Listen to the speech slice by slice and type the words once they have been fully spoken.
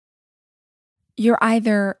you're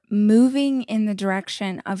either moving in the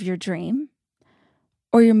direction of your dream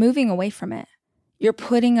or you're moving away from it. You're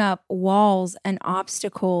putting up walls and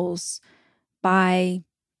obstacles by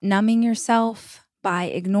numbing yourself, by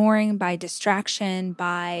ignoring, by distraction,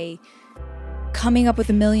 by coming up with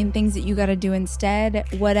a million things that you got to do instead.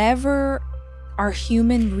 Whatever our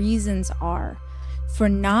human reasons are for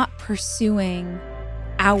not pursuing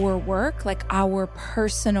our work, like our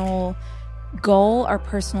personal goal, our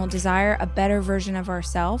personal desire, a better version of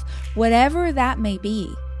ourselves, whatever that may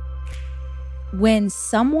be, when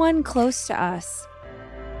someone close to us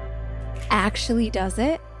actually does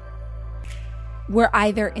it, we're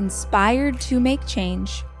either inspired to make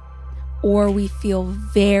change or we feel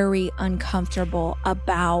very uncomfortable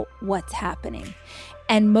about what's happening.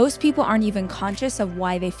 And most people aren't even conscious of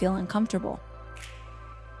why they feel uncomfortable.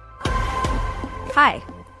 Hi,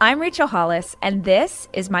 I'm Rachel Hollis, and this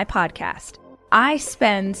is my podcast. I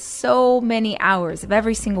spend so many hours of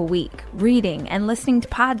every single week reading and listening to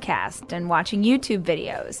podcasts and watching YouTube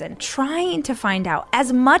videos and trying to find out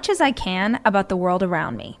as much as I can about the world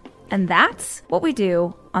around me. And that's what we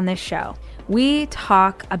do on this show. We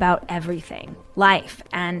talk about everything, life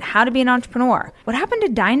and how to be an entrepreneur. What happened to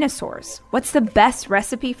dinosaurs? What's the best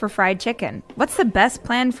recipe for fried chicken? What's the best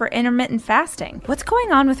plan for intermittent fasting? What's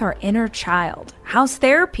going on with our inner child? How's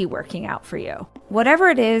therapy working out for you? Whatever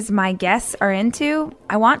it is my guests are into,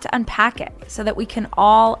 I want to unpack it so that we can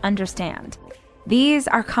all understand. These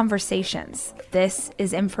are conversations. This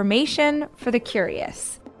is information for the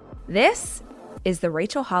curious. This is the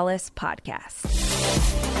Rachel Hollis Podcast.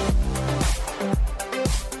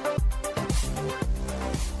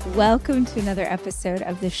 Welcome to another episode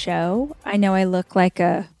of the show. I know I look like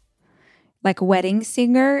a wedding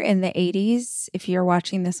singer in the 80s. If you're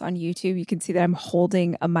watching this on YouTube, you can see that I'm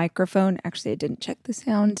holding a microphone. Actually, I didn't check the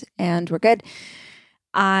sound and we're good.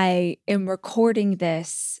 I am recording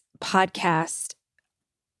this podcast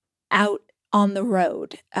out on the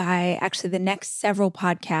road. The next several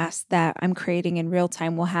podcasts that I'm creating in real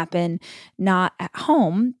time will happen not at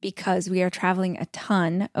home because we are traveling a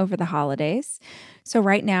ton over the holidays. So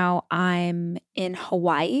right now I'm in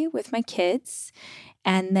Hawaii with my kids,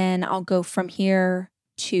 and then I'll go from here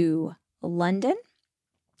to London.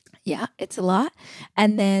 Yeah, it's a lot.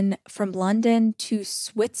 And then from London to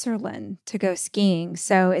Switzerland to go skiing.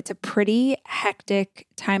 So it's a pretty hectic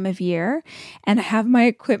time of year. And I have my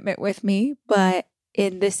equipment with me, but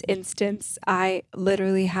in this instance, I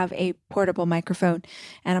literally have a portable microphone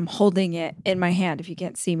and I'm holding it in my hand if you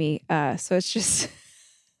can't see me. So it's just,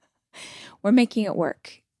 we're making it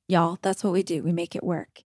work. Y'all, that's what we do. We make it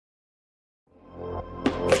work.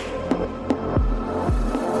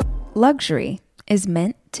 Luxury is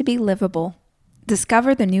meant to be livable.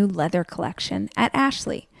 Discover the new leather collection at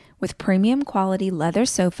Ashley with premium quality leather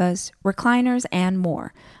sofas, recliners, and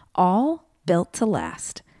more, all built to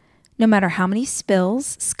last. No matter how many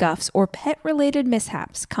spills, scuffs, or pet-related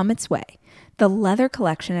mishaps come its way, the leather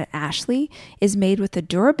collection at Ashley is made with the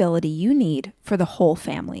durability you need for the whole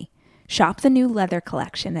family. Shop the new leather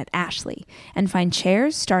collection at Ashley and find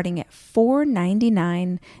chairs starting at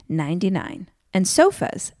 $499.99. and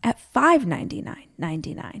sofas at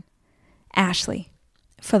 $599.99. Ashley,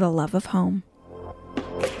 for the love of home.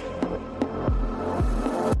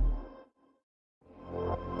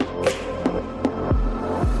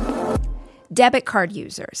 Debit card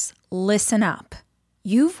users, listen up.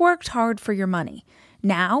 You've worked hard for your money.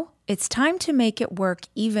 Now it's time to make it work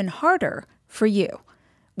even harder for you.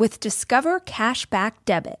 With Discover Cashback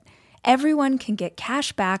Debit, everyone can get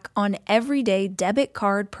cash back on everyday debit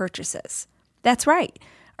card purchases. That's right.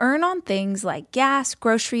 Earn on things like gas,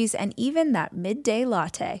 groceries, and even that midday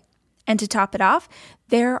latte. And to top it off,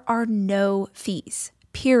 there are no fees,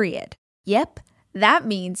 period. Yep, that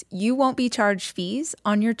means you won't be charged fees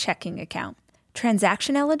on your checking account.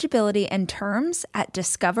 Transaction eligibility and terms at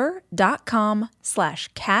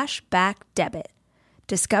discover.com/cashbackdebit.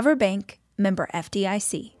 Discover Bank, member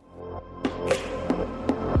FDIC.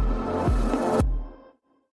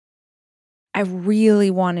 I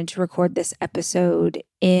really wanted to record this episode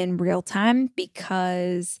in real time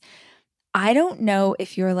because I don't know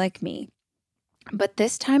if you're like me, but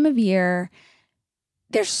this time of year,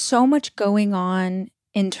 there's so much going on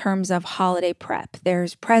in terms of holiday prep.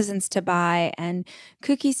 There's presents to buy and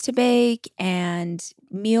cookies to bake and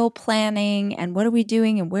meal planning and what are we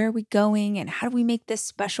doing and where are we going and how do we make this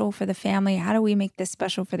special for the family? How do we make this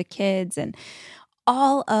special for the kids? And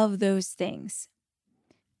all of those things.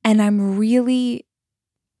 And I'm really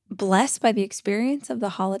blessed by the experience of the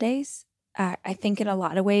holidays. I think in a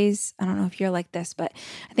lot of ways, I don't know if you're like this, but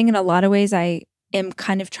I think in a lot of ways I am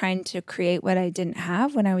kind of trying to create what I didn't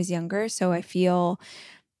have when I was younger. So I feel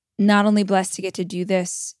not only blessed to get to do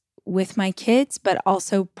this with my kids, but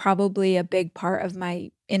also probably a big part of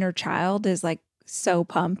my inner child is like so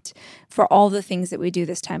pumped for all the things that we do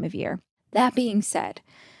this time of year. That being said,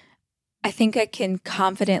 I think I can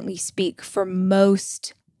confidently speak for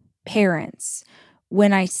most parents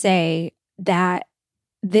when I say that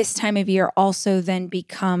this time of year also then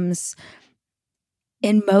becomes,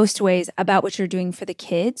 in most ways, about what you're doing for the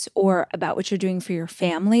kids or about what you're doing for your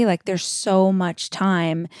family. Like there's so much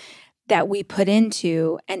time that we put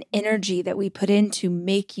into and energy that we put into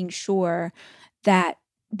making sure that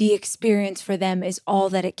the experience for them is all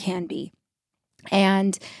that it can be,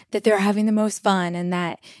 and that they're having the most fun, and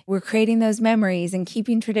that we're creating those memories and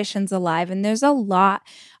keeping traditions alive. And there's a lot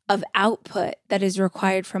of output that is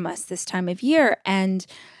required from us this time of year. And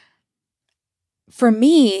for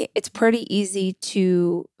me, it's pretty easy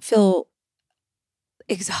to feel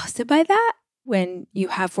exhausted by that. When you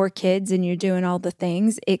have 4 kids and you're doing all the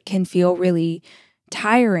things, it can feel really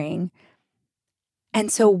tiring.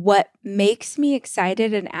 And so what makes me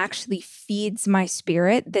excited and actually feeds my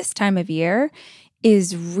spirit this time of year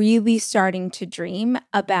is really starting to dream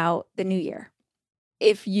about the new year.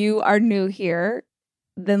 If you are new here,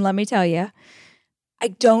 then let me tell you, I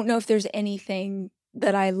don't know if there's anything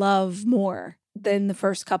that I love more than the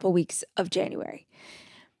first couple weeks of January.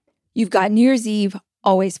 You've got New Year's Eve,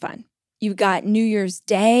 always fun. You've got New Year's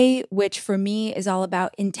Day, which for me is all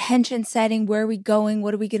about intention setting. Where are we going?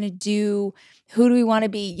 What are we going to do? Who do we want to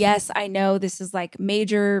be? Yes, I know this is like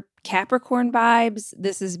major Capricorn vibes.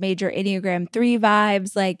 This is major Enneagram 3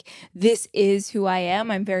 vibes. Like this is who I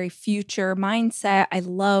am. I'm very future mindset. I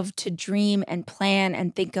love to dream and plan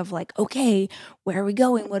and think of like, okay, where are we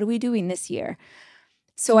going? What are we doing this year?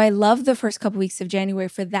 So I love the first couple weeks of January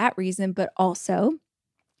for that reason, but also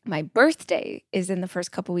my birthday is in the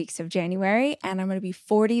first couple weeks of January, and I'm going to be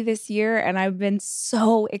 40 this year, and I've been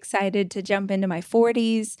so excited to jump into my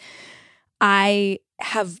 40s. I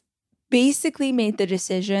have basically made the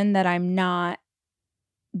decision that I'm not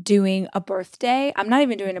doing a birthday. I'm not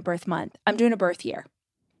even doing a birth month. I'm doing a birth year.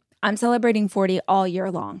 I'm celebrating 40 all year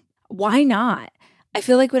long. Why not? I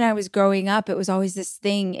feel like when I was growing up, it was always this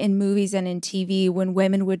thing in movies and in TV when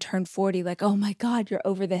women would turn 40, like, oh my God, you're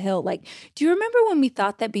over the hill. Like, do you remember when we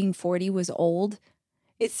thought that being 40 was old?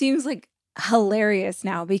 It seems like hilarious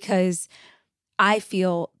now because I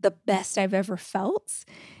feel the best I've ever felt.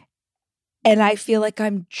 And I feel like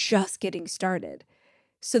I'm just getting started.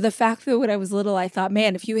 So the fact that when I was little, I thought,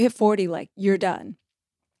 man, if you hit 40, like, you're done.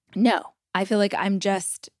 No, I feel like I'm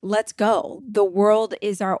just, let's go. The world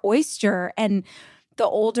is our oyster. And the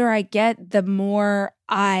older I get, the more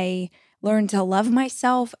I learn to love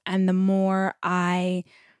myself and the more I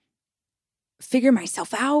figure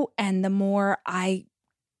myself out and the more I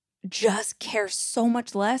just care so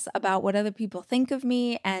much less about what other people think of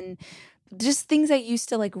me and just things I used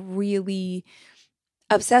to like really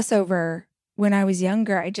obsess over when I was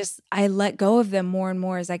younger. I let go of them more and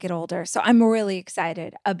more as I get older. So I'm really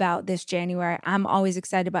excited about this January. I'm always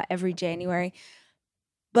excited about every January.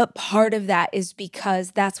 But part of that is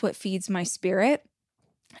because that's what feeds my spirit.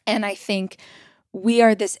 And I think we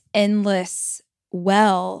are this endless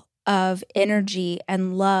well of energy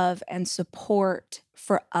and love and support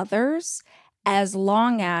for others as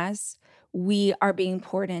long as we are being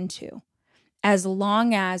poured into, as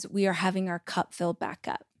long as we are having our cup filled back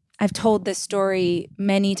up. I've told this story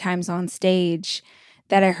many times on stage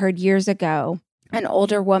that I heard years ago. An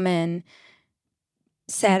older woman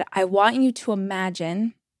said, I want you to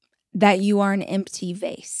imagine that you are an empty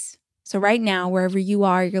vase. So right now, wherever you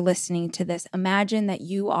are, you're listening to this, imagine that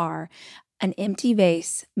you are an empty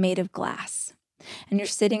vase made of glass. And you're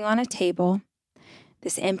sitting on a table,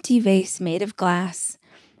 this empty vase made of glass,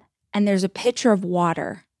 and there's a pitcher of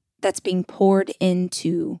water that's being poured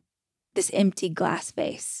into this empty glass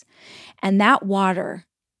vase. And that water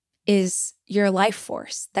is your life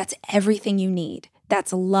force. That's everything you need.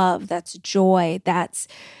 That's love, that's joy, that's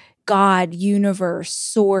God, universe,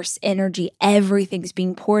 source, energy, everything's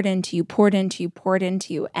being poured into you, poured into you, poured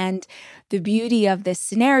into you. And the beauty of this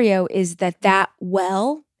scenario is that that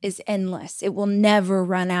well is endless. It will never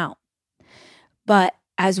run out. But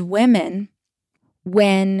as women,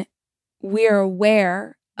 when we're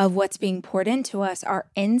aware of what's being poured into us, our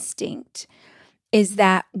instinct is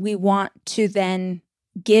that we want to then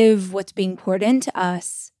give what's being poured into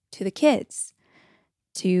us to the kids,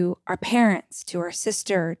 to our parents, to our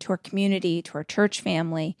sister, to our community, to our church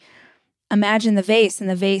family. Imagine the vase, and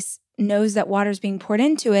the vase knows that water is being poured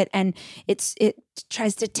into it, and it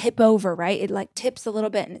tries to tip over, right? It like tips a little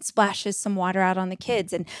bit and it splashes some water out on the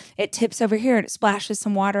kids, and it tips over here and it splashes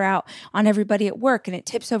some water out on everybody at work, and it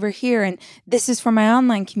tips over here, and this is for my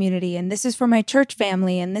online community, and this is for my church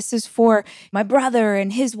family, and this is for my brother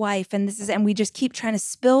and his wife, and we just keep trying to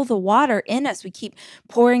spill the water in us. We keep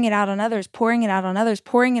pouring it out on others, pouring it out on others,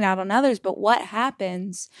 pouring it out on others. But what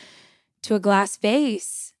happens to a glass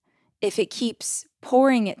vase if it keeps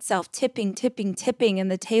pouring itself, tipping,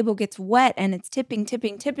 and the table gets wet and it's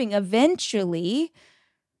tipping? Eventually,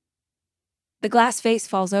 the glass vase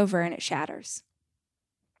falls over and it shatters.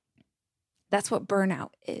 That's what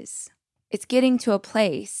burnout is. It's getting to a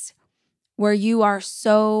place where you are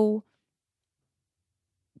so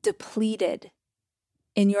depleted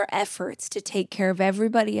in your efforts to take care of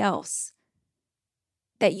everybody else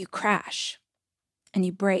that you crash and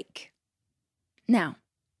you break. Now,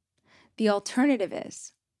 the alternative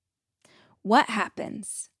is, what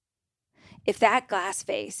happens if that glass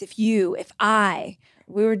vase, we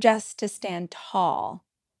were just to stand tall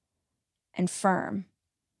and firm,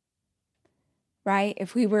 right?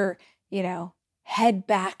 If we were, head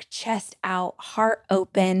back, chest out, heart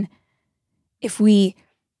open, if we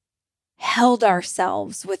held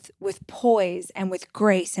ourselves with poise and with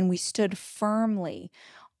grace, and we stood firmly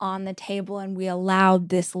on the table and we allowed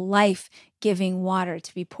this life-giving water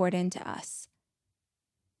to be poured into us,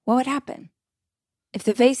 what would happen? If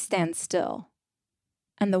the vase stands still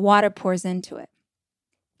and the water pours into it,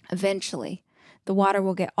 eventually the water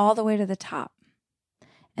will get all the way to the top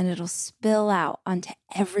and it'll spill out onto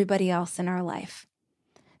everybody else in our life.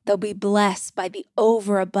 They'll be blessed by the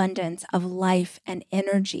overabundance of life and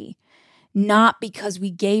energy, not because we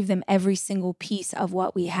gave them every single piece of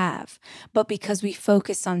what we have, but because we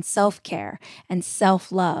focused on self-care and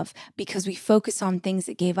self-love, because we focused on things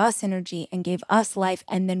that gave us energy and gave us life,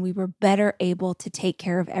 and then we were better able to take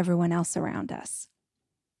care of everyone else around us.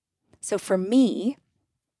 So for me,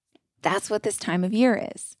 that's what this time of year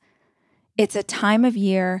is. It's a time of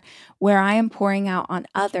year where I am pouring out on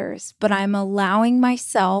others, but I'm allowing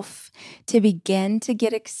myself to begin to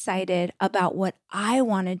get excited about what I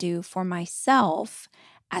want to do for myself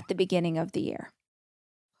at the beginning of the year.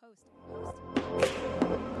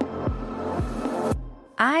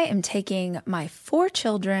 I am taking my 4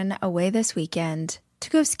 children away this weekend to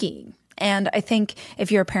go skiing. And I think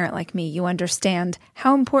if you're a parent like me, you understand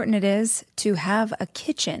how important it is to have a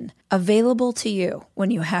kitchen available to you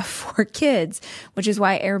when you have 4 kids, which is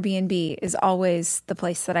why Airbnb is always the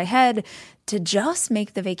place that I head to just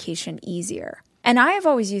make the vacation easier. And I have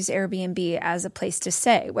always used Airbnb as a place to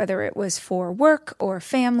stay, whether it was for work or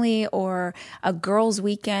family or a girls'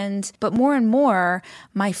 weekend. But more and more,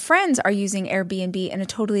 my friends are using Airbnb in a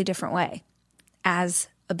totally different way, as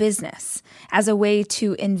a business, as a way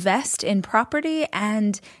to invest in property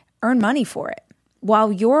and earn money for it.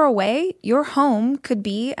 While you're away, your home could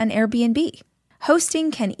be an Airbnb. Hosting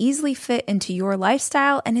can easily fit into your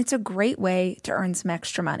lifestyle, and it's a great way to earn some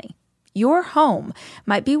extra money. Your home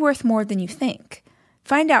might be worth more than you think.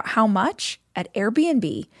 Find out how much at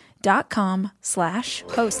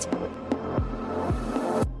airbnb.com/hosting.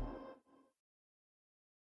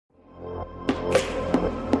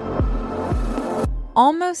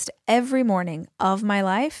 Almost every morning of my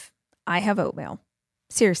life, I have oatmeal.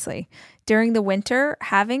 Seriously, during the winter,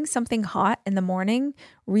 having something hot in the morning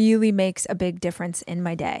really makes a big difference in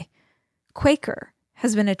my day. Quaker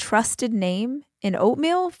has been a trusted name in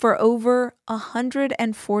oatmeal for over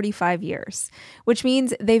 145 years, which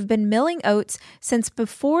means they've been milling oats since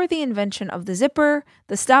before the invention of the zipper,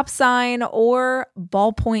 the stop sign, or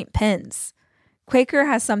ballpoint pens. Quaker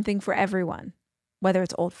has something for everyone, whether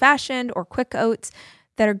it's old-fashioned or quick oats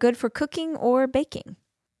that are good for cooking or baking.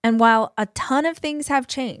 And while a ton of things have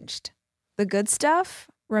changed, the good stuff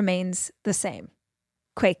remains the same.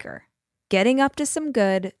 Quaker, getting up to some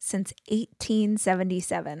good since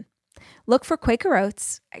 1877. Look for Quaker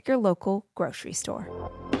Oats at your local grocery store.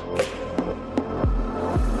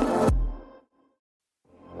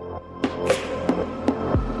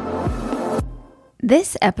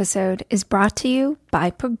 This episode is brought to you by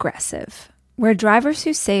Progressive, where drivers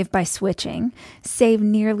who save by switching save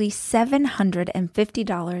nearly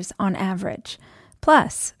 $750 on average.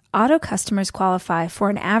 Plus, auto customers qualify for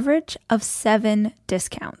an average of 7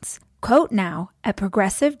 discounts. Quote now at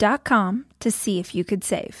progressive.com to see if you could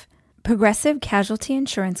save. Progressive Casualty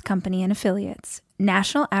Insurance Company and Affiliates.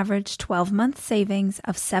 National average 12-month savings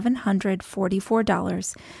of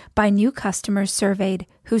 $744 by new customers surveyed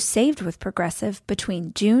who saved with Progressive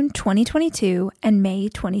between June 2022 and May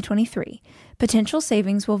 2023. Potential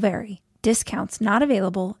savings will vary. Discounts not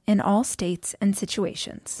available in all states and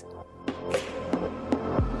situations.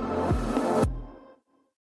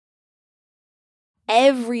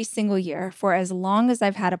 every single year for as long as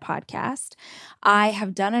I've had a podcast, I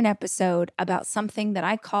have done an episode about something that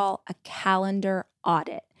I call a calendar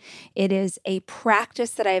audit. It is a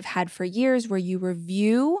practice that I've had for years where you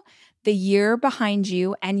review the year behind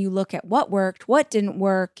you and you look at what worked, what didn't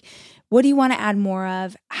work, what do you want to add more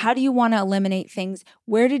of, how do you want to eliminate things,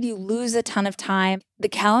 where did you lose a ton of time. The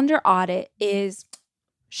calendar audit is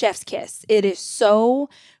chef's kiss. It is so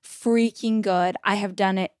freaking good. I have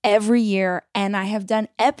done it every year and I have done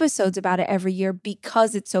episodes about it every year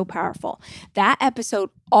because it's so powerful. That episode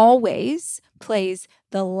always plays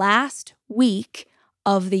the last week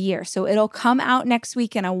of the year. So it'll come out next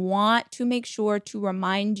week and I want to make sure to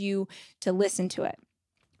remind you to listen to it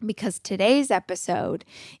because today's episode,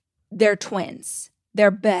 they're twins.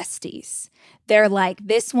 They're besties. They're like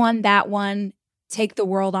this one, that one, take the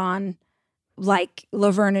world on. Like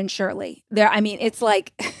Laverne and Shirley. It's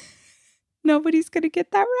like nobody's going to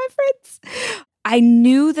get that reference. I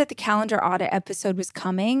knew that the calendar audit episode was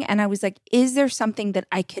coming and I was like, is there something that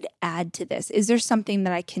I could add to this? Is there something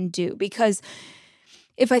that I can do? Because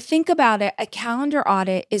if I think about it, a calendar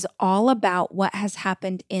audit is all about what has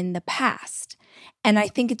happened in the past. And I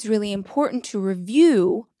think it's really important to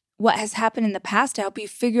review what has happened in the past to help you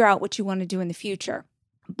figure out what you want to do in the future.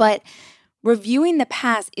 But reviewing the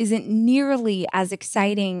past isn't nearly as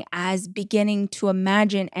exciting as beginning to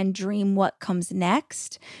imagine and dream what comes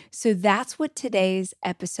next. So that's what today's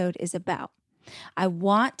episode is about. I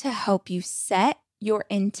want to help you set your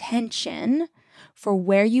intention for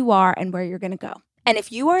where you are and where you're going to go. And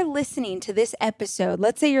if you are listening to this episode,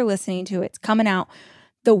 let's say you're listening to it, it's coming out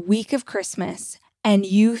the week of Christmas, and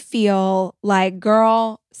you feel like,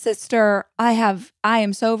 girl, sister, I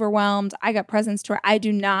am so overwhelmed. I got presents to, I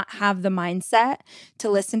do not have the mindset to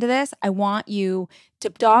listen to this. I want you to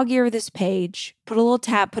dog ear this page, put a little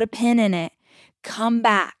tab, put a pin in it, come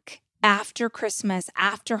back after Christmas,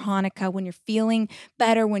 after Hanukkah, when you're feeling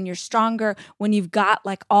better, when you're stronger, when you've got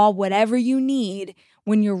like all whatever you need,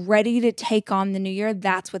 when you're ready to take on the new year.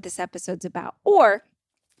 That's what this episode's about. Or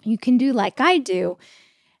you can do like I do.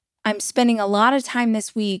 I'm spending a lot of time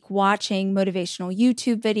this week watching motivational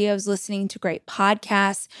YouTube videos, listening to great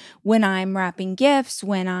podcasts when I'm wrapping gifts,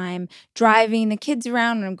 when I'm driving the kids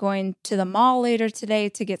around, and I'm going to the mall later today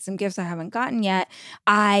to get some gifts I haven't gotten yet.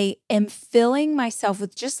 I am filling myself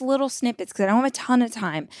with just little snippets because I don't have a ton of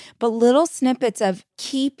time, but little snippets of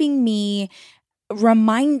keeping me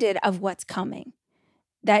reminded of what's coming.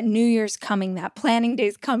 That New Year's coming, that planning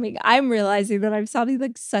day's coming. I'm realizing that I'm sounding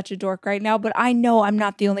like such a dork right now, but I know I'm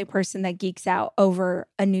not the only person that geeks out over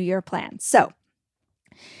a New Year plan. So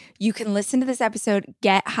you can listen to this episode,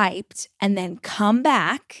 get hyped, and then come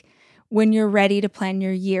back when you're ready to plan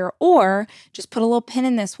your year, or just put a little pin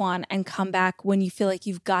in this one and come back when you feel like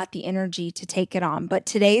you've got the energy to take it on. But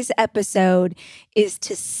today's episode is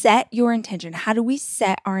to set your intention. How do we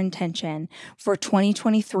set our intention for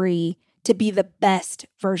 2023 to be the best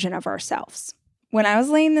version of ourselves? When I was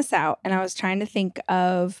laying this out and I was trying to think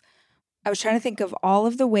of all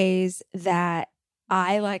of the ways that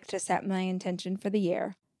I like to set my intention for the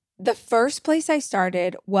year, the first place I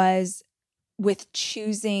started was with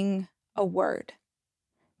choosing a word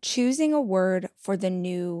for the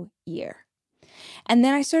new year. And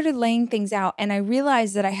then I started laying things out and I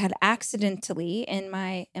realized that I had accidentally, in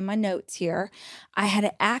my notes here, I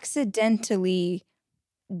had accidentally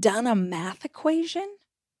done a math equation.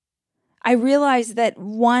 I realized that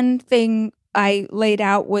one thing I laid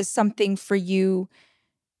out was something for you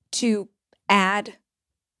to add.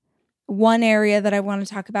 One area that I want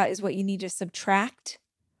to talk about is what you need to subtract.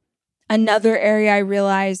 Another area I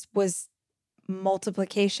realized was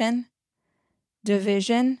multiplication,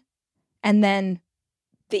 division, and then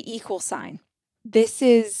the equal sign. This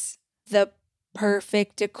is the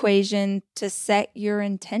perfect equation to set your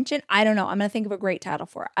intention. I don't know. I'm going to think of a great title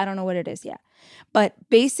for it. I don't know what it is yet. But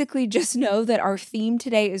basically just know that our theme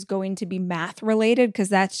today is going to be math related because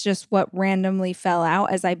that's just what randomly fell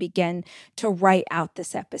out as I began to write out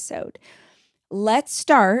this episode. Let's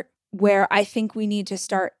start where I think we need to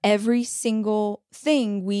start every single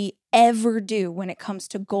thing we ever do when it comes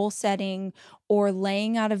to goal setting or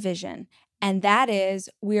laying out a vision. And that is,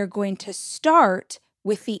 we are going to start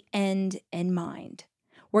with the end in mind.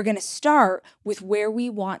 We're going to start with where we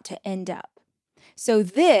want to end up. So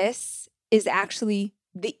this is actually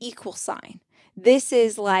the equal sign. This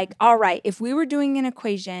is like, all right, if we were doing an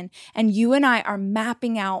equation and you and I are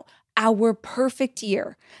mapping out our perfect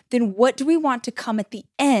year, then what do we want to come at the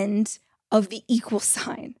end of the equal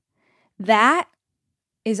sign? That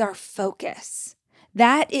is our focus.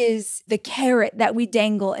 That is the carrot that we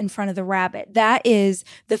dangle in front of the rabbit. That is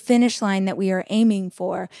the finish line that we are aiming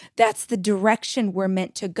for. That's the direction we're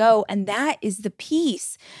meant to go. And that is the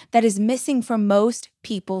piece that is missing from most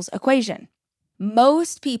people's equation.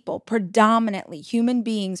 Most people, predominantly human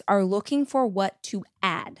beings, are looking for what to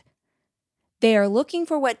add. They are looking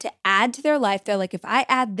for what to add to their life. They're like, if I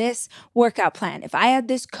add this workout plan, if I add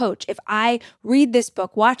this coach, if I read this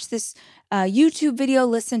book, watch this YouTube video,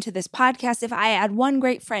 listen to this podcast, if I add one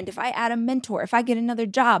great friend, if I add a mentor, if I get another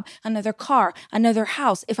job, another car, another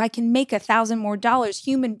house, if I can make $1,000 more,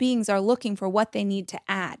 human beings are looking for what they need to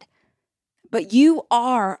add. But you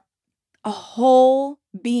are a whole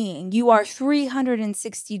being. You are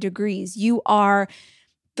 360 degrees. You are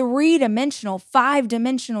 3-dimensional,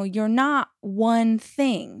 5-dimensional. You're not one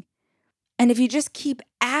thing. And if you just keep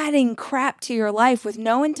adding crap to your life with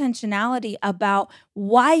no intentionality about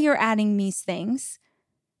why you're adding these things,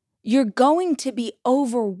 you're going to be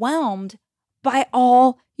overwhelmed by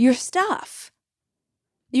all your stuff.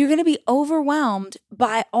 You're going to be overwhelmed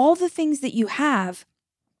by all the things that you have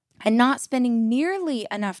and not spending nearly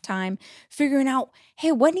enough time figuring out,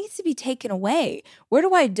 hey, what needs to be taken away? Where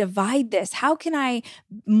do I divide this? How can I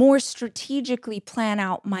more strategically plan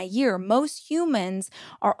out my year? Most humans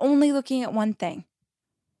are only looking at one thing.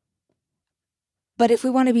 But if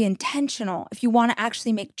we want to be intentional, if you want to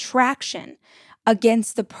actually make traction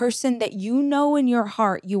against the person that you know in your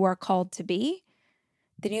heart you are called to be,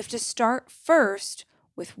 then you have to start first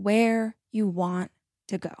with where you want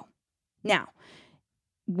to go. Now,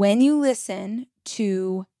 when you listen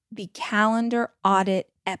to the calendar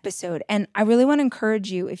audit episode, and I really want to encourage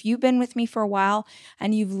you, if you've been with me for a while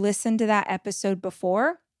and you've listened to that episode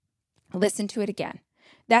before, listen to it again.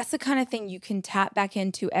 That's the kind of thing you can tap back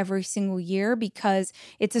into every single year because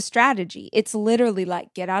it's a strategy. It's literally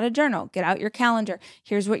like, get out a journal, get out your calendar.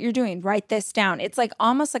 Here's what you're doing. Write this down. It's like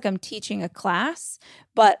almost like I'm teaching a class,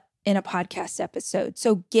 but in a podcast episode.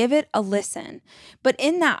 So give it a listen. But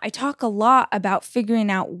in that, I talk a lot about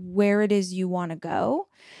figuring out where it is you want to go.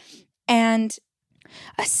 And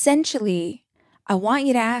essentially, I want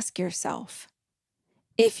you to ask yourself,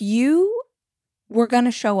 if you were going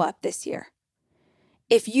to show up this year,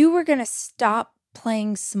 if you were going to stop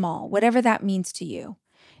playing small, whatever that means to you,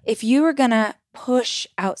 if you were going to push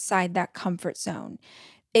outside that comfort zone,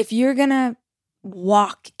 if you're going to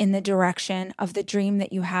walk in the direction of the dream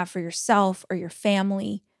that you have for yourself or your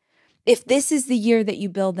family, if this is the year that you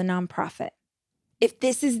build the nonprofit, if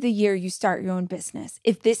this is the year you start your own business,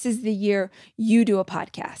 if this is the year you do a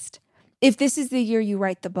podcast, if this is the year you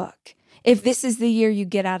write the book, if this is the year you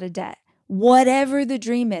get out of debt, whatever the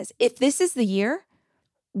dream is, if this is the year,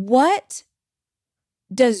 what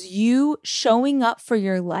does you showing up for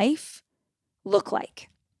your life look like?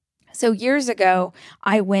 So years ago,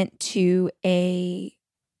 I went to a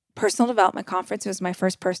personal development conference. It was my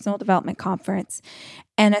first personal development conference.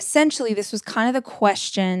 And essentially, this was kind of the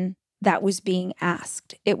question that was being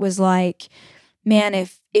asked. It was like, man,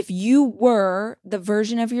 if you were the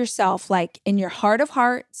version of yourself, like in your heart of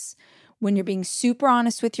hearts, when you're being super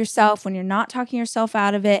honest with yourself, when you're not talking yourself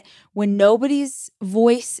out of it, when nobody's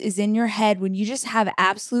voice is in your head, when you just have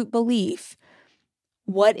absolute belief,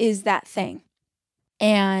 what is that thing?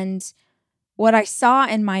 And what I saw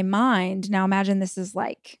in my mind, now imagine this is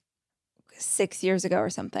like 6 years ago or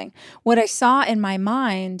something. What I saw in my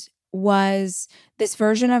mind was this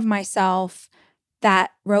version of myself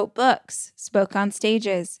that wrote books, spoke on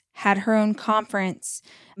stages, had her own conference,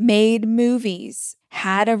 made movies,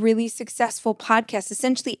 had a really successful podcast.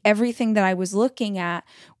 Essentially, everything that I was looking at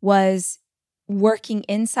was working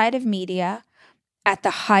inside of media at the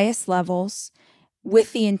highest levels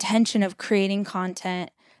with the intention of creating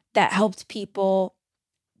content that helped people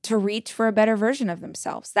to reach for a better version of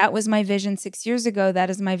themselves. That was my vision 6 years ago.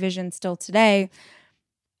 That is my vision still today.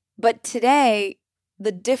 But today,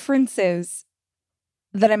 the difference is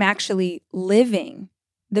that I'm actually living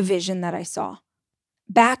the vision that I saw.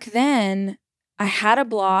 Back then, I had a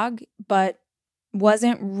blog, but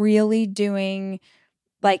wasn't really doing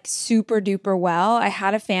like super duper well. I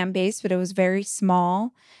had a fan base, but it was very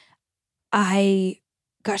small. I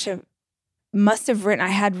had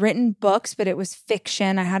written books, but it was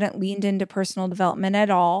fiction. I hadn't leaned into personal development at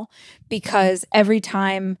all because every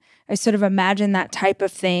time I sort of imagined that type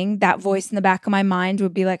of thing, that voice in the back of my mind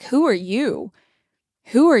would be like, who are you?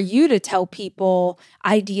 Who are you to tell people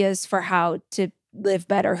ideas for how to live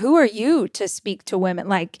better? Who are you to speak to women?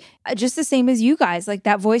 Like, just the same as you guys, like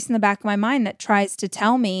that voice in the back of my mind that tries to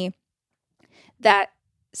tell me that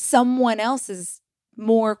someone else is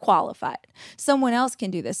more qualified. Someone else can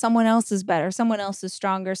do this. Someone else is better. Someone else is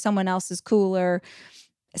stronger. Someone else is cooler.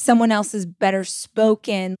 someone else is better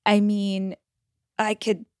spoken. I mean, I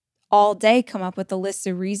could all day come up with a list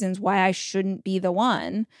of reasons why I shouldn't be the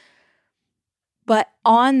one. But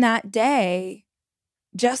on that day,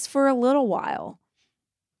 just for a little while,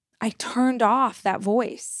 I turned off that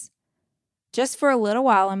voice. Just for a little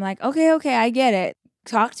while, I'm like, okay, I get it.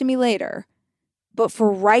 Talk to me later. But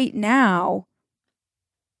for right now,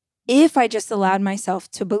 if I just allowed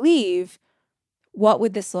myself to believe, what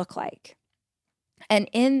would this look like? And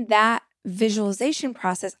in that visualization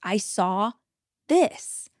process, I saw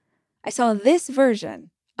this. I saw this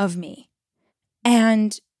version of me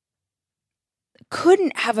and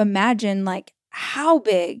couldn't have imagined like how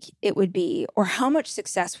big it would be or how much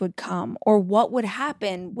success would come or what would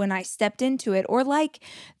happen when I stepped into it or like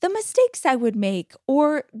the mistakes I would make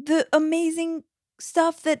or the amazing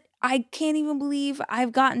stuff that I can't even believe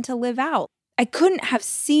I've gotten to live out. I couldn't have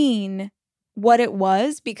seen what it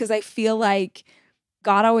was because I feel like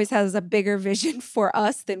God always has a bigger vision for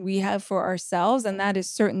us than we have for ourselves. And that is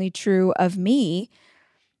certainly true of me.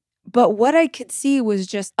 But what I could see was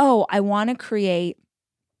just, oh, I want to create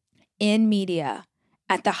in media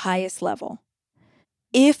at the highest level.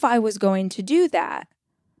 If I was going to do that,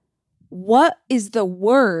 what is the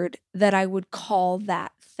word that I would call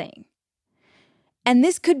that thing? And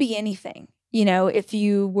this could be anything. You know, if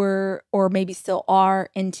you were, or maybe still are,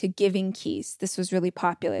 into giving keys, this was really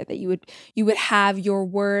popular, that you would have your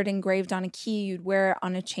word engraved on a key, you'd wear it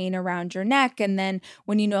on a chain around your neck, and then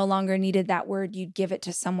when you no longer needed that word, you'd give it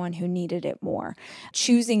to someone who needed it more.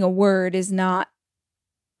 Choosing a word is not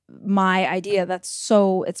my idea.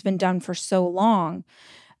 It's been done for so long.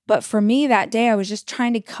 But for me that day, I was just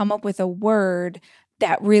trying to come up with a word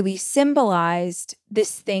that really symbolized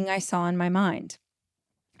this thing I saw in my mind.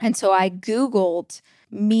 And so I Googled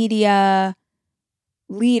media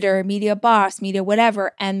leader, media boss, media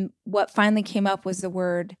whatever. And what finally came up was the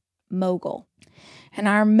word mogul. And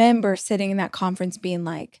I remember sitting in that conference being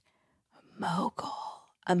like, mogul,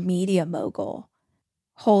 a media mogul.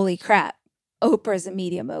 Holy crap. Oprah's a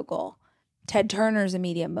media mogul. Ted Turner's a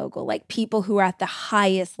media mogul. Like people who are at the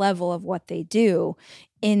highest level of what they do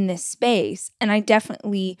in this space. And I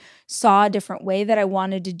definitely saw a different way that I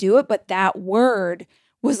wanted to do it. But that word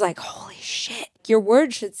was like, holy shit, your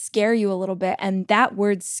word should scare you a little bit. And that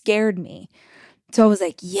word scared me. So I was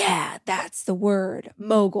like, yeah, that's the word,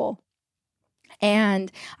 mogul.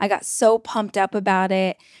 And I got so pumped up about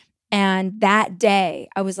it. And that day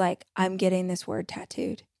I was like, I'm getting this word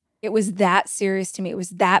tattooed. It was that serious to me. It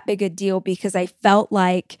was that big a deal because I felt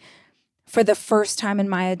like for the first time in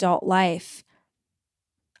my adult life,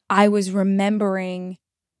 I was remembering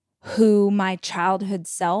who my childhood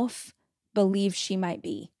self believed she might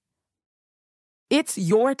be. It's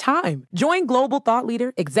your time. Join global thought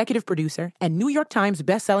leader, executive producer, and New York Times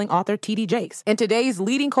bestselling author T.D. Jakes and today's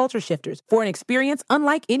leading culture shifters for an experience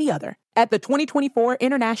unlike any other. At the 2024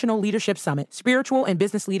 International Leadership Summit, spiritual and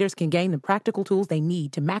business leaders can gain the practical tools they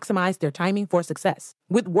need to maximize their timing for success.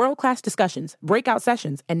 With world-class discussions, breakout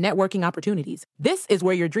sessions, and networking opportunities, this is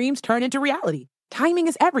where your dreams turn into reality. Timing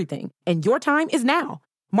is everything, and your time is now.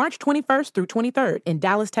 March 21st through 23rd in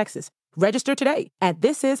Dallas, Texas. Register today at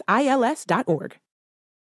thisisils.org.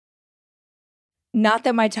 Not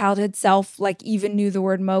that my childhood self like even knew the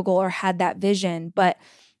word mogul or had that vision, but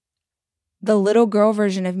the little girl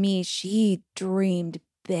version of me, she dreamed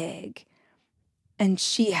big and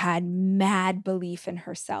she had mad belief in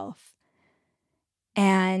herself.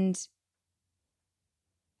 And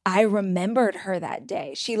I remembered her that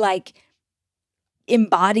day. She like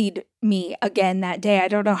embodied me again that day. I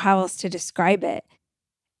don't know how else to describe it.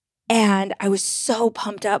 And I was so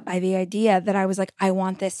pumped up by the idea that I was like, I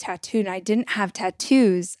want this tattoo. And I didn't have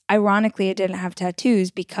tattoos. Ironically, I didn't have tattoos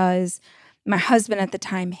because my husband at the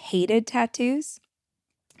time hated tattoos.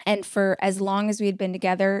 And for as long as we had been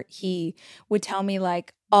together, he would tell me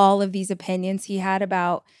like all of these opinions he had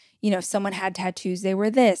about, you know, if someone had tattoos, they were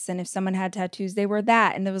this. And if someone had tattoos, they were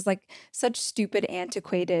that. And there was like such stupid,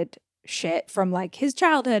 antiquated shit from like his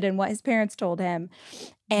childhood and what his parents told him.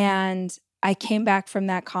 And I came back from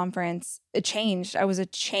that conference changed. I was a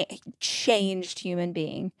changed human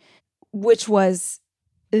being, which was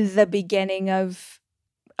the beginning of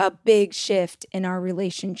a big shift in our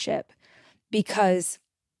relationship. Because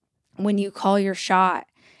when you call your shot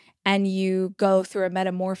and you go through a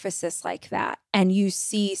metamorphosis like that and you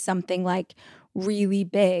see something like really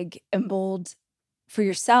big and bold for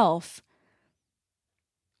yourself,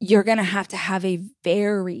 you're going to have a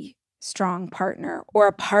very strong partner or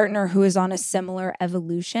a partner who is on a similar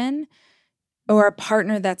evolution or a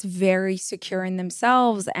partner that's very secure in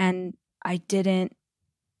themselves. And I didn't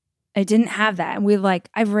I didn't have that. And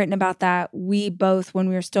I've written about that. We both, when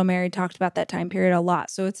we were still married, talked about that time period a lot.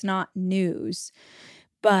 So it's not news.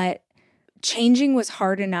 But changing was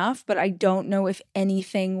hard enough, but I don't know if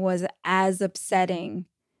anything was as upsetting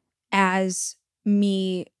as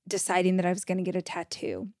me deciding that I was going to get a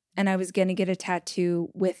tattoo. And I was going to get a tattoo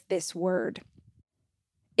with this word.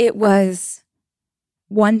 It was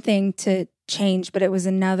one thing to change, but it was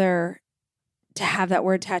another to have that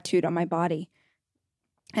word tattooed on my body.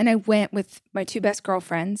 And I went with my two best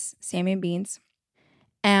girlfriends, Sammy and Beans,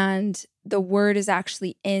 and the word is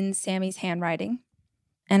actually in Sammy's handwriting.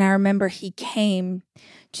 And I remember he came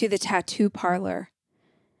to the tattoo parlor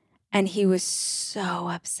and he was so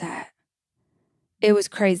upset. It was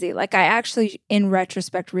crazy. I actually, in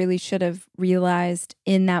retrospect, really should have realized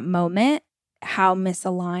in that moment how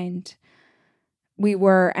misaligned we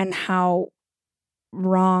were and how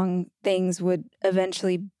wrong things would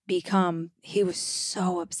eventually become. He was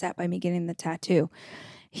so upset by me getting the tattoo.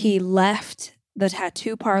 He left the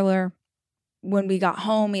tattoo parlor. When we got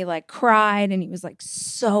home, he cried and he was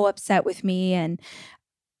so upset with me. And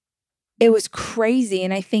it was crazy.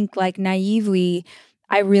 And I think naively,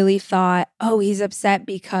 I really thought, oh, he's upset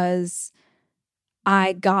because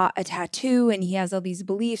I got a tattoo and he has all these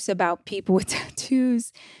beliefs about people with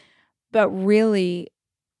tattoos. But really,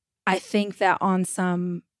 I think that on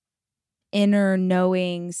some inner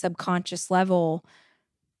knowing subconscious level,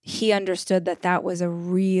 he understood that that was a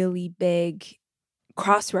really big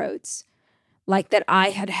crossroads, that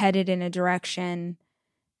I had headed in a direction.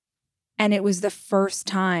 And it was the first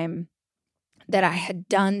time that I had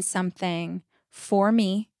done something for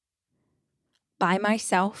me by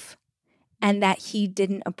myself and that he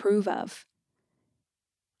didn't approve of.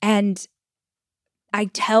 And I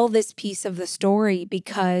tell this piece of the story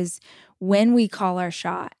because when we call our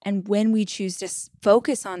shot and when we choose to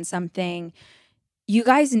focus on something, you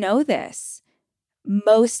guys know this.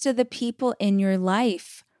 Most of the people in your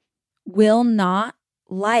life will not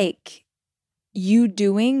like you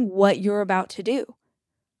doing what you're about to do.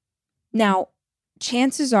 Now,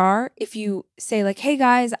 chances are, if you say hey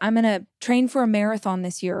guys, I'm going to train for a marathon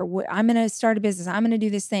this year, or I'm going to start a business, I'm going to do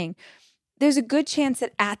this thing, there's a good chance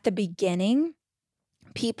that at the beginning,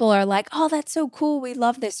 people are oh, that's so cool. We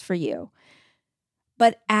love this for you.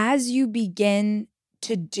 But as you begin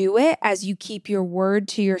to do it, as you keep your word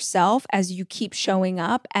to yourself, as you keep showing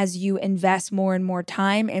up, as you invest more and more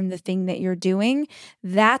time in the thing that you're doing,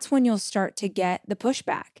 that's when you'll start to get the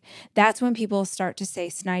pushback. That's when people start to say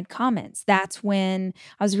snide comments. That's when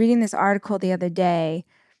I was reading this article the other day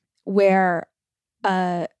where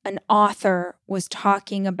an author was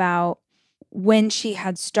talking about when she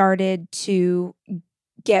had started to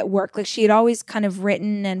get work. She had always kind of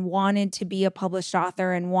written and wanted to be a published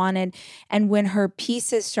author and when her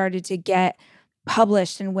pieces started to get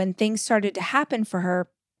published and when things started to happen for her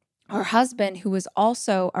husband, who was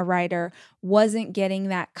also a writer, wasn't getting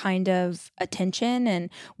that kind of attention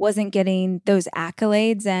and wasn't getting those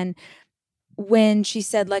accolades. And when she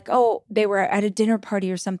said oh, they were at a dinner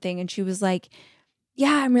party or something, and she was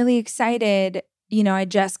yeah, I'm really excited. I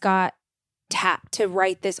just got tapped to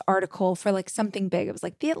write this article for something big. It was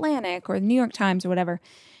The Atlantic or the New York Times or whatever.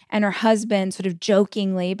 And her husband sort of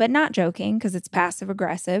jokingly, but not joking because it's passive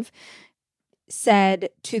aggressive, said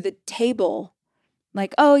to the table,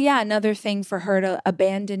 oh yeah, another thing for her to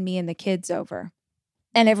abandon me and the kids over.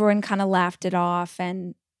 And everyone kind of laughed it off.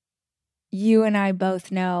 And you and I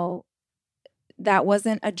both know that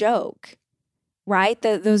wasn't a joke, right?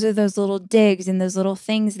 Those are those little digs and those little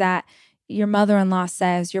things that your mother-in-law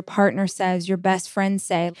says, your partner says, your best friends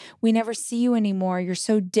say, we never see you anymore. You're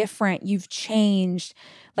so different. You've changed.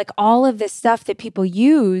 All of this stuff that people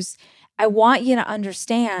use. I want you to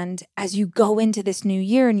understand as you go into this new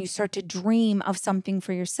year and you start to dream of something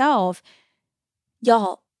for yourself,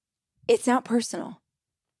 y'all, it's not personal.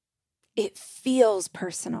 It feels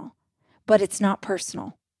personal, but it's not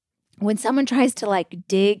personal. When someone tries to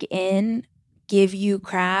dig in, give you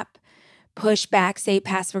crap, push back, say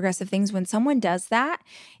passive aggressive things, when someone does that,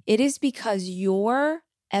 it is because your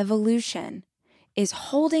evolution is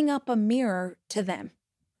holding up a mirror to them.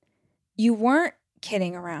 You weren't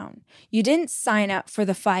kidding around. You didn't sign up for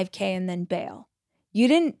the 5K and then bail. You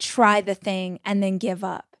didn't try the thing and then give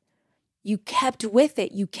up. You kept with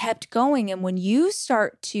it. You kept going. And when you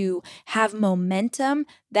start to have momentum,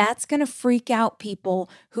 that's going to freak out people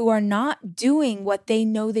who are not doing what they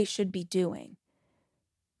know they should be doing.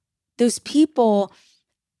 Those people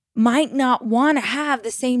might not want to have the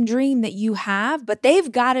same dream that you have, but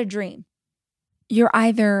they've got a dream. You're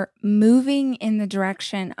either moving in the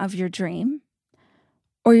direction of your dream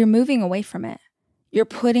or you're moving away from it. You're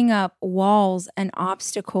putting up walls and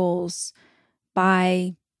obstacles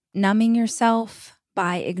by numbing yourself,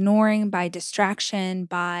 by ignoring, by distraction,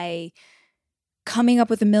 by coming up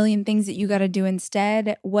with a million things that you got to do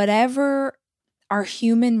instead. Whatever our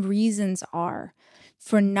human reasons are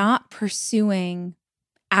for not pursuing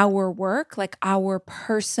our work, like our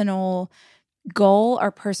personal goal,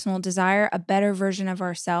 our personal desire, a better version of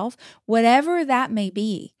ourselves, whatever that may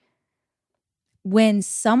be, when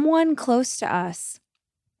someone close to us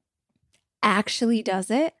actually does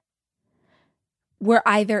it, we're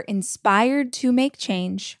either inspired to make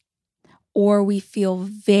change or we feel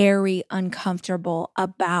very uncomfortable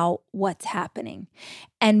about what's happening.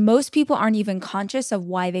 And most people aren't even conscious of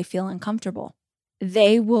why they feel uncomfortable.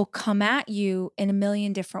 They will come at you in a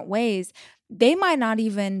million different ways. They might not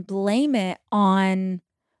even blame it on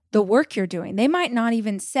the work you're doing. They might not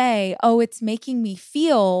even say, oh, it's making me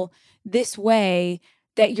feel this way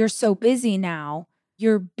that you're so busy now.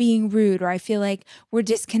 You're being rude, or I feel like we're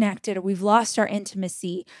disconnected, or we've lost our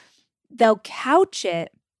intimacy. They'll couch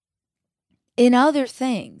it in other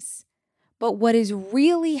things. But what is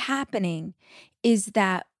really happening is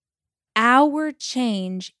that our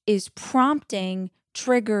change is prompting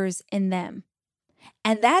triggers in them.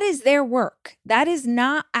 And that is their work. That is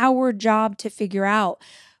not our job to figure out.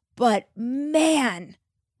 But man,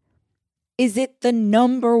 is it the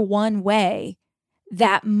number one way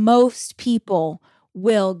that most people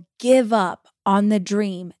will give up on the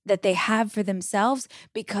dream that they have for themselves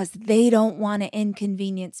because they don't want to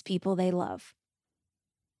inconvenience people they love.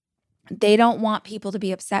 They don't want people to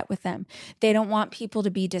be upset with them. They don't want people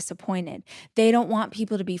to be disappointed. They don't want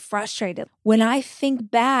people to be frustrated. When I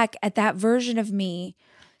think back at that version of me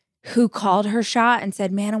who called her shot and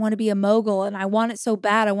said, man, I want to be a mogul and I want it so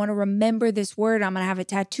bad. I want to remember this word. I'm going to have it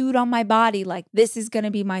tattooed on my body. Like this is going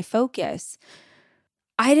to be my focus.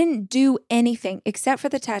 I didn't do anything except for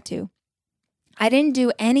the tattoo. I didn't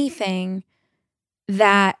do anything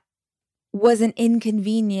that was an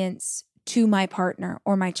inconvenience to my partner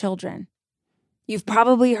or my children. You've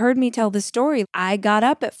probably heard me tell the story. I got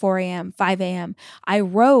up at 4 a.m., 5 a.m. I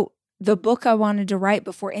wrote the book I wanted to write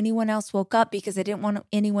before anyone else woke up because I didn't want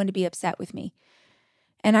anyone to be upset with me.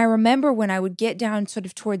 And I remember when I would get down sort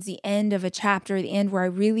of towards the end of a chapter, the end where I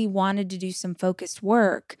really wanted to do some focused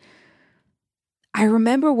work, I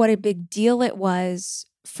remember what a big deal it was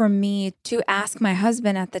for me to ask my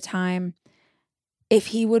husband at the time if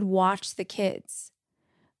he would watch the kids.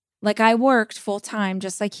 Like I worked full time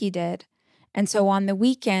just like he did. And so on the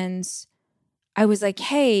weekends, I was like,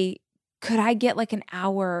 hey, could I get like an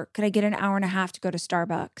hour? Could I get an hour and a half to go to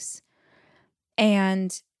Starbucks?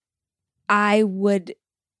 And I would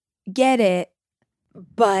get it,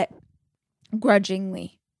 but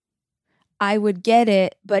grudgingly. I would get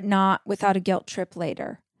it, but not without a guilt trip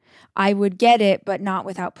later. I would get it, but not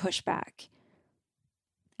without pushback.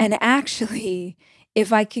 And actually,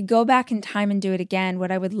 if I could go back in time and do it again,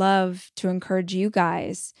 what I would love to encourage you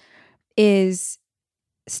guys is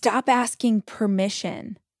stop asking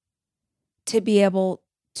permission to be able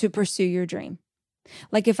to pursue your dream.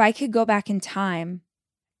 Like if I could go back in time,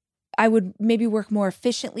 I would maybe work more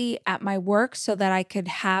efficiently at my work so that I could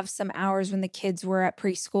have some hours when the kids were at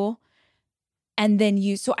preschool. And then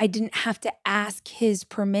so I didn't have to ask his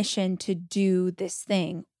permission to do this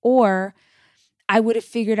thing. Or I would have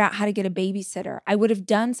figured out how to get a babysitter. I would have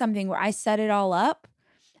done something where I set it all up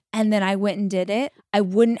and then I went and did it. I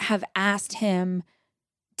wouldn't have asked him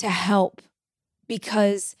to help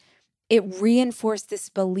because it reinforced this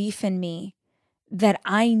belief in me that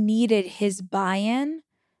I needed his buy-in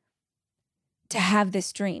to have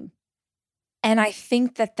this dream. And I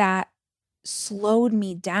think that slowed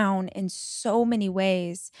me down in so many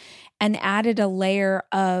ways and added a layer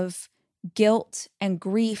of guilt and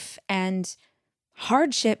grief and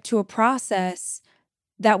hardship to a process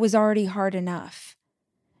that was already hard enough.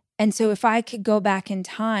 And so if I could go back in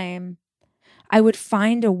time, I would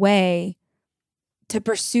find a way to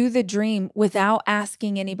pursue the dream without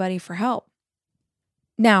asking anybody for help.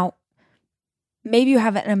 Now, maybe you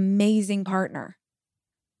have an amazing partner.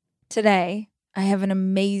 Today, I have an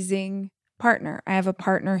amazing partner. I have a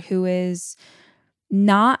partner who is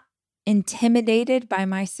not intimidated by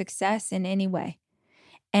my success in any way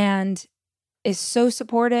and is so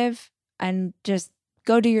supportive and just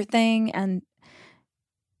go do your thing. And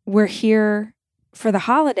we're here for the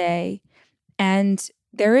holiday and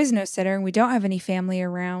there is no sitter and we don't have any family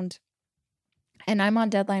around. And I'm on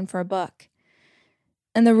deadline for a book.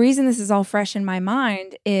 And the reason this is all fresh in my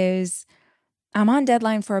mind is I'm on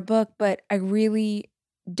deadline for a book, but I really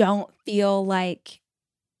don't feel like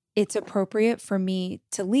it's appropriate for me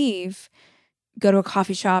to leave go to a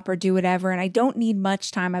coffee shop or do whatever. And I don't need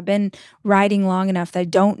much time. I've been writing long enough that I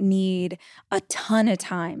don't need a ton of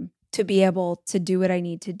time to be able to do what I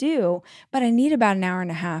need to do. But I need about an hour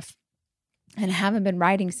and a half. And I haven't been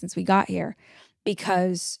writing since we got here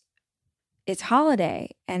because it's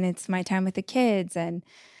holiday and it's my time with the kids. And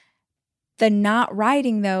the not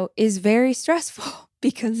writing, though, is very stressful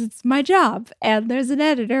because it's my job and there's an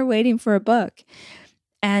editor waiting for a book.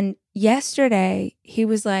 And yesterday he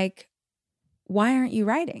was like, why aren't you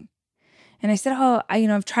writing? And I said,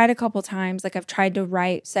 I've tried a couple times. Like I've tried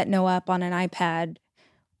to set Noah up on an iPad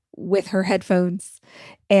with her headphones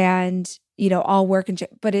and, I'll work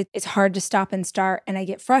but it's hard to stop and start. And I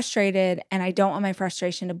get frustrated and I don't want my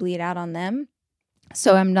frustration to bleed out on them.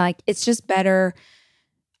 So I'm like, it's just better.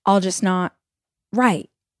 I'll just not write.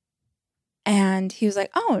 And he was like,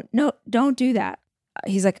 oh, no, don't do that.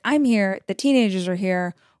 He's like, I'm here. The teenagers are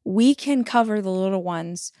here. We can cover the little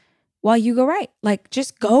ones while you go write. Like,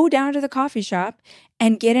 just go down to the coffee shop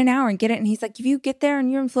and get an hour and get it. And he's like, if you get there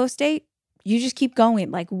and you're in flow state, you just keep going.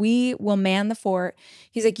 Like, we will man the fort.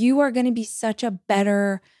 He's like, you are going to be such a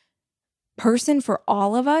better person for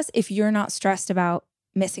all of us if you're not stressed about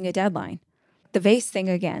missing a deadline. The vase thing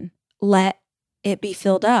again, let it be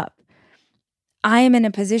filled up. I am in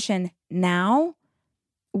a position now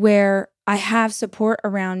where I have support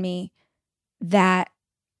around me that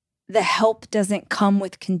the help doesn't come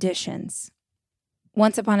with conditions.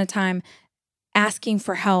 Once upon a time, asking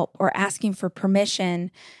for help or asking for permission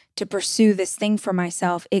to pursue this thing for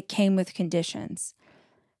myself, it came with conditions.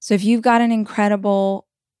 So if you've got an incredible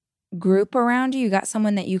group around you, you got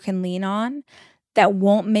someone that you can lean on that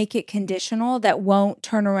won't make it conditional, that won't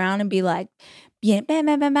turn around and be like, yeah,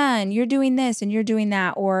 and you're doing this and you're doing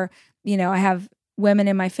that. Or, I have women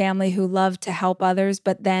in my family who love to help others,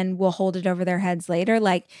 but then will hold it over their heads later.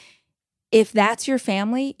 Like, if that's your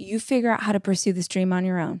family, you figure out how to pursue this dream on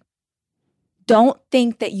your own. Don't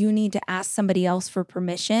think that you need to ask somebody else for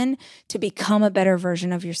permission to become a better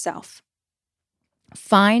version of yourself.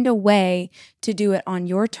 Find a way to do it on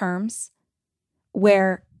your terms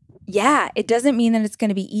where, it doesn't mean that it's going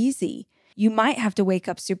to be easy. You might have to wake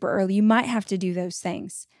up super early. You might have to do those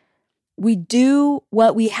things. We do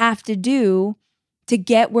what we have to do to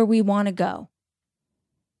get where we want to go.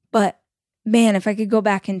 But man, if I could go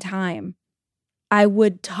back in time, I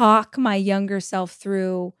would talk my younger self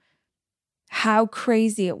through how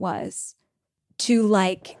crazy it was to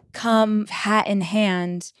come hat in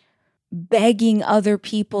hand, begging other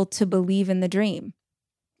people to believe in the dream.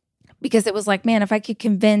 Because it was like, man, if I could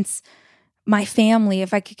convince my family,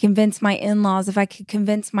 if I could convince my in-laws, if I could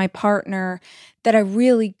convince my partner that I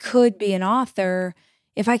really could be an author,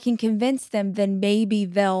 if I can convince them, then maybe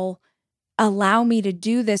they'll allow me to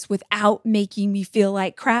do this without making me feel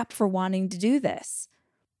like crap for wanting to do this.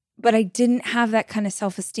 But I didn't have that kind of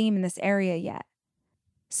self-esteem in this area yet.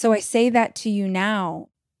 So I say that to you now.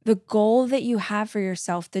 The goal that you have for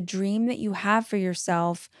yourself, the dream that you have for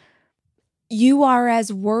yourself, you are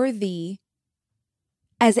as worthy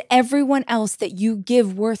as everyone else that you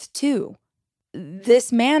give worth to.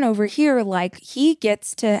 This man over here, he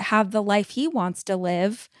gets to have the life he wants to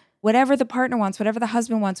live, whatever the partner wants, whatever the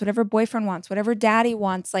husband wants, whatever boyfriend wants, whatever daddy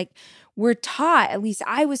wants. We're taught, at least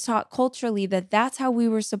I was taught culturally, that that's how we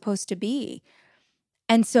were supposed to be.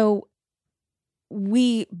 And so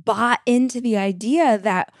we bought into the idea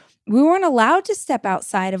that we weren't allowed to step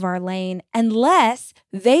outside of our lane unless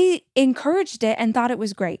they encouraged it and thought it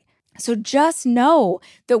was great. So just know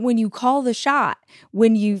that when you call the shot,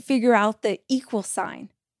 when you figure out the equal sign,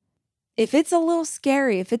 if it's a little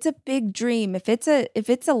scary, if it's a big dream, if it's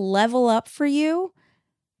a level up for you,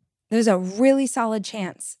 there's a really solid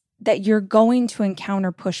chance that you're going to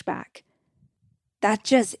encounter pushback. That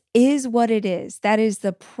just is what it is. That is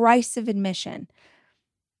the price of admission.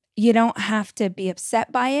 You don't have to be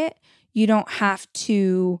upset by it. You don't have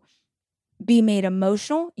to be made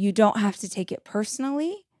emotional. You don't have to take it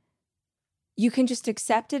personally. You can just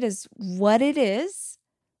accept it as what it is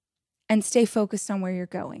and stay focused on where you're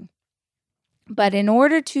going. But in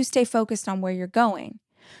order to stay focused on where you're going,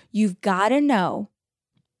 you've got to know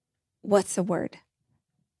what's the word.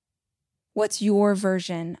 What's your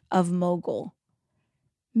version of mogul?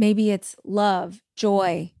 Maybe it's love,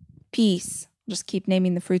 joy, peace. Just keep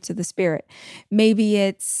naming the fruits of the spirit. Maybe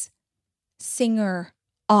it's singer,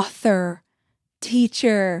 author,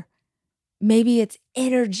 teacher. Maybe it's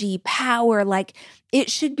energy, power. It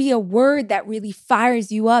should be a word that really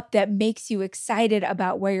fires you up, that makes you excited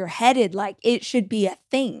about where you're headed. It should be a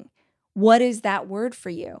thing. What is that word for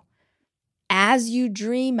you? As you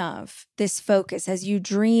dream of this focus, as you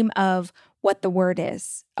dream of what the word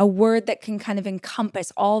is, a word that can kind of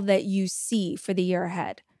encompass all that you see for the year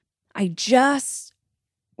ahead. I just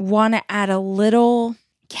want to add a little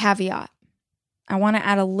caveat. I want to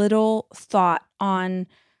add a little thought on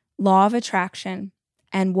law of attraction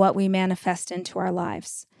and what we manifest into our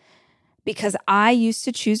lives. Because I used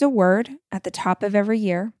to choose a word at the top of every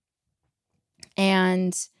year.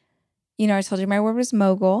 And, I told you my word was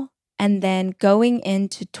mogul. And then going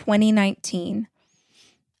into 2019,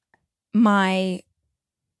 my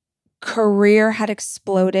career had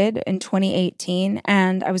exploded in 2018,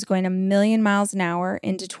 and I was going 1,000,000 miles an hour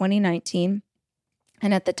into 2019.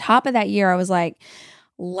 And at the top of that year, I was like,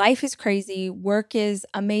 life is crazy. Work is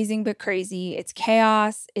amazing, but crazy. It's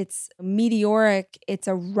chaos. It's meteoric. It's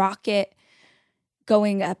a rocket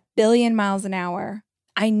going 1,000,000,000 miles an hour.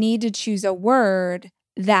 I need to choose a word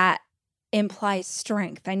that implies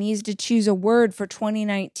strength. I need to choose a word for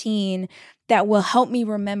 2019 that will help me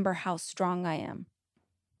remember how strong I am.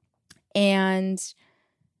 And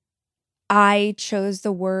I chose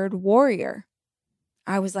the word warrior.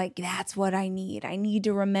 I was like, that's what I need. I need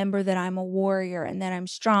to remember that I'm a warrior and that I'm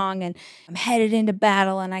strong and I'm headed into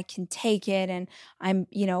battle and I can take it. And I'm,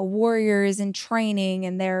 a warrior is in training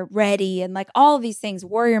and they're ready and like all of these things,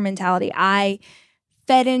 warrior mentality. I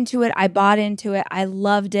fed into it. I bought into it. I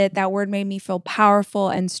loved it. That word made me feel powerful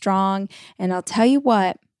and strong. And I'll tell you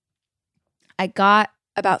what, I got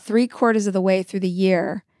about 3/4 of the way through the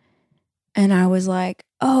year and I was like,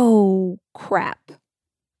 oh crap.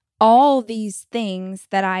 All these things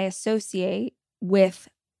that I associate with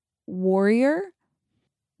warrior,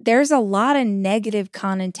 there's a lot of negative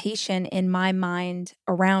connotation in my mind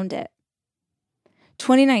around it.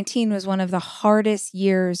 2019 was one of the hardest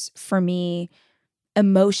years for me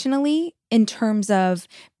emotionally in terms of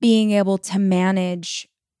being able to manage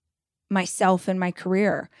myself and my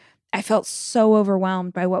career. I felt so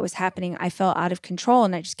overwhelmed by what was happening. I felt out of control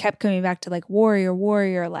and I just kept coming back to like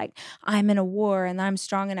warrior, like I'm in a war and I'm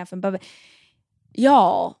strong enough and blah, blah.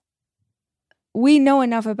 Y'all, we know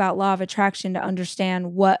enough about law of attraction to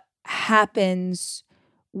understand what happens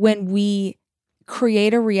when we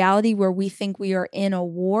create a reality where we think we are in a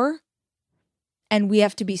war and we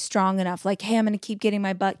have to be strong enough. Like, hey, I'm going to keep getting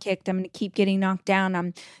my butt kicked. I'm going to keep getting knocked down.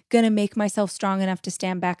 I'm going to make myself strong enough to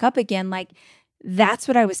stand back up again. Like, that's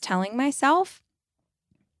what I was telling myself.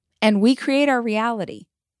 And we create our reality.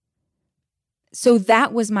 So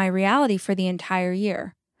that was my reality for the entire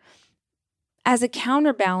year. As a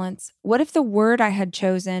counterbalance, what if the word I had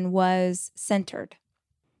chosen was centered?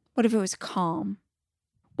 What if it was calm?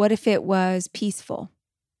 What if it was peaceful?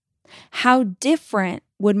 How different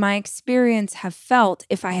would my experience have felt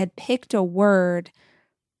if I had picked a word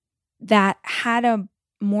that had a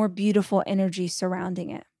more beautiful energy surrounding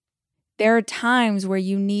it? There are times where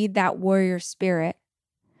you need that warrior spirit,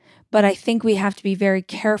 but I think we have to be very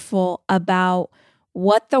careful about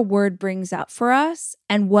what the word brings up for us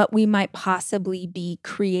and what we might possibly be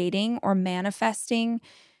creating or manifesting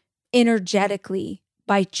energetically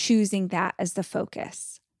by choosing that as the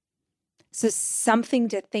focus. So something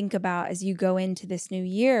to think about as you go into this new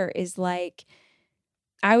year is like,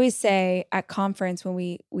 I always say at conference when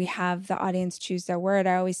we have the audience choose their word,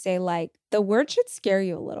 I always say like, the word should scare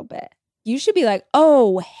you a little bit. You should be like,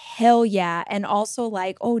 oh, hell yeah. And also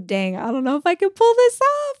like, oh, dang, I don't know if I can pull this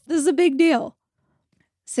off. This is a big deal.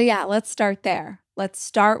 So yeah, let's start there. Let's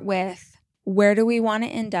start with where do we want to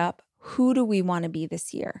end up? Who do we want to be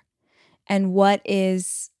this year? And what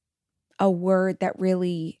is a word that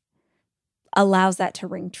really allows that to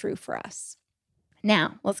ring true for us?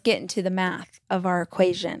 Now, let's get into the math of our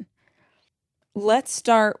equation. Let's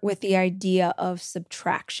start with the idea of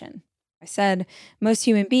subtraction. I said most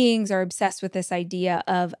human beings are obsessed with this idea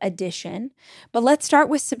of addition, but let's start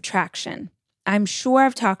with subtraction. I'm sure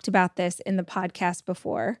I've talked about this in the podcast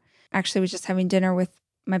before. Actually, I was just having dinner with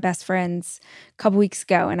my best friends a couple weeks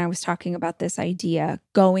ago, and I was talking about this idea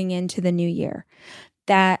going into the new year,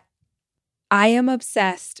 that I am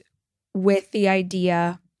obsessed with the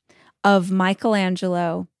idea of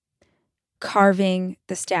Michelangelo carving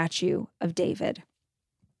the statue of David.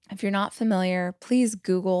 If you're not familiar, please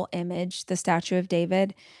Google image the statue of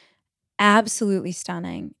David. Absolutely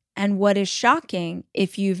stunning. And what is shocking,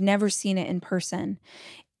 if you've never seen it in person,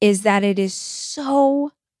 is that it is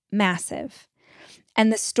so massive.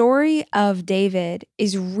 And the story of David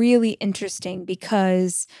is really interesting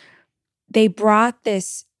because they brought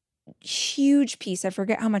this huge piece, I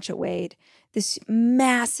forget how much it weighed, this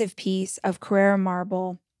massive piece of Carrara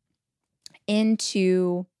marble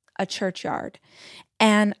into a churchyard.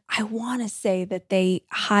 And I want to say that they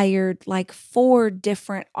hired like 4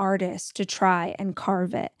 different artists to try and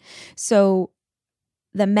carve it. So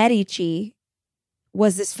the Medici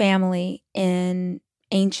was this family in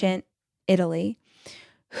ancient Italy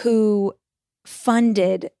who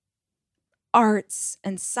funded arts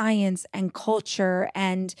and science and culture,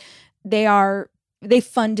 and they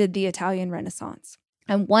funded the Italian Renaissance.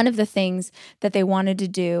 And one of the things that they wanted to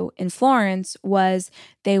do in Florence was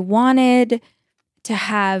they wanted to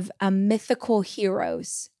have mythical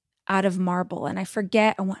heroes out of marble. And I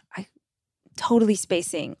forget, I totally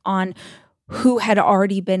spacing on who had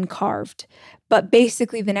already been carved. But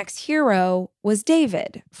basically the next hero was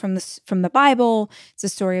David from the Bible. It's a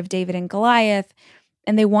story of David and Goliath.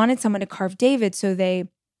 And they wanted someone to carve David. So they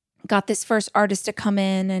got this first artist to come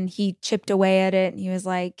in and he chipped away at it. And he was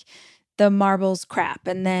like, the marble's crap.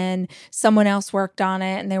 And then someone else worked on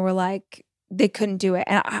it and they were like, they couldn't do it.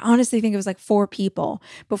 And I honestly think it was like 4 people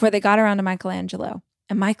before they got around to Michelangelo.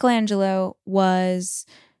 And Michelangelo was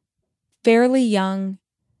fairly young,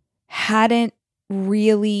 hadn't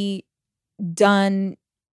really done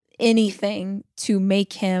anything to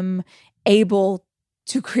make him able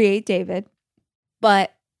to create David.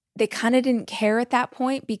 But they kind of didn't care at that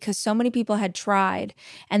point because so many people had tried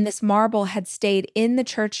and this marble had stayed in the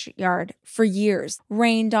churchyard for years,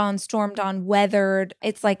 rained on, stormed on, weathered.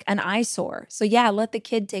 It's like an eyesore. So yeah, let the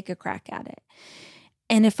kid take a crack at it.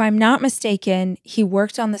 And if I'm not mistaken, he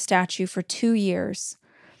worked on the statue for 2 years.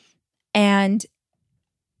 And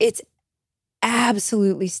it's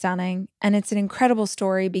absolutely stunning. And it's an incredible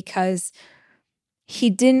story because he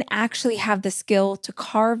didn't actually have the skill to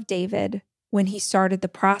carve David when he started the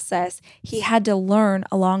process. He had to learn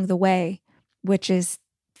along the way, which is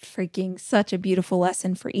freaking such a beautiful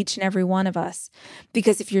lesson for each and every one of us.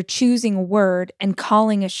 Because if you're choosing a word and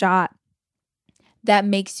calling a shot that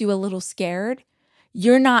makes you a little scared,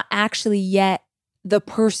 you're not actually yet the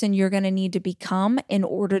person you're going to need to become in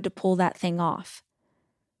order to pull that thing off.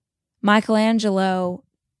 Michelangelo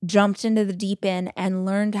jumped into the deep end and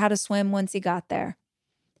learned how to swim once he got there.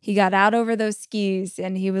 He got out over those skis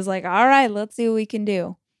and he was like, all right, let's see what we can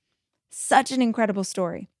do. Such an incredible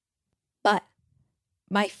story. But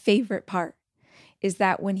my favorite part is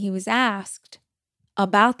that when he was asked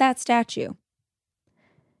about that statue,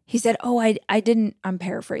 he said, oh, I didn't, I'm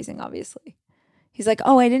paraphrasing, obviously. He's like,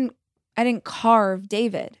 oh, I didn't carve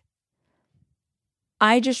David.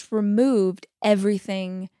 I just removed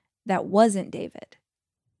everything that wasn't David.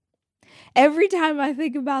 Every time I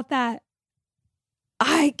think about that,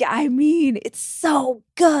 I mean, it's so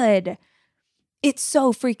good. It's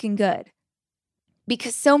so freaking good.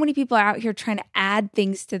 Because so many people are out here trying to add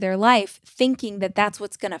things to their life, thinking that that's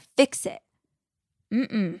what's going to fix it.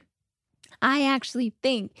 I actually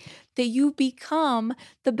think that you become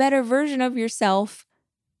the better version of yourself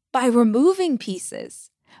by removing pieces,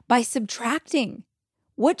 by subtracting.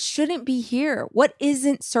 What shouldn't be here? What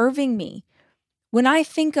isn't serving me? When I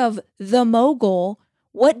think of the mogul,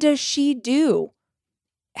 what does she do?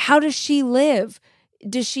 How does she live?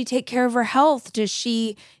 Does she take care of her health? Does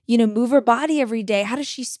she, move her body every day? How does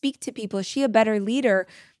she speak to people? Is she a better leader?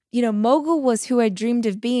 Mogul was who I dreamed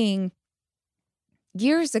of being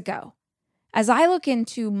years ago. As I look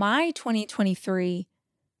into my 2023,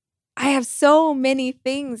 I have so many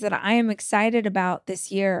things that I am excited about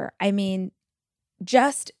this year. I mean,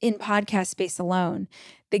 just in podcast space alone,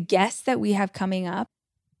 the guests that we have coming up,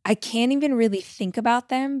 I can't even really think about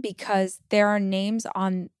them because there are names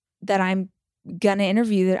on that I'm going to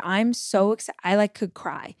interview that I'm so excited. I could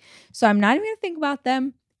cry. So I'm not even going to think about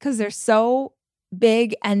them because they're so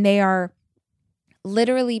big and they are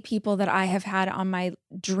literally people that I have had on my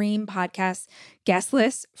dream podcast guest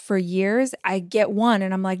list for years. I get one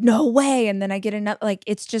and I'm like, no way. And then I get another,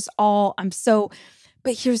 it's just all,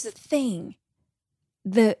 but here's the thing.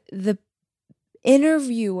 The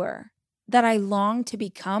interviewer that I long to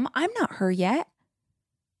become, I'm not her yet.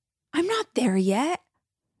 I'm not there yet.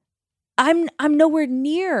 I'm nowhere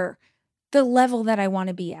near the level that I want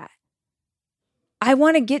to be at. I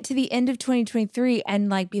want to get to the end of 2023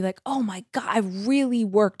 and be like, oh my God, I really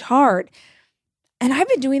worked hard. And I've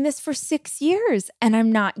been doing this for 6 years and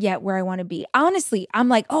I'm not yet where I want to be. Honestly, I'm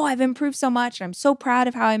like, oh, I've improved so much. And I'm so proud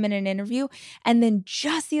of how I'm in an interview. And then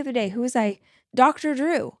just the other day, who was I? Dr.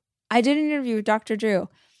 Drew. I did an interview with Dr. Drew.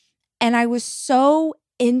 And I was so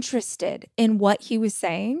interested in what he was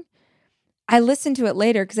saying. I listened to it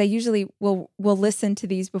later because I usually will listen to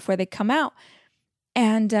these before they come out.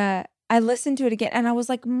 And I listened to it again and I was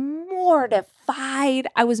mortified.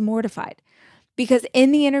 I was mortified because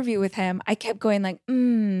in the interview with him, I kept going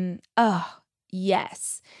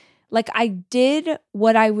yes. I did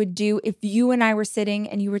what I would do if you and I were sitting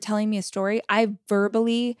and you were telling me a story. I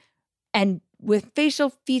verbally and with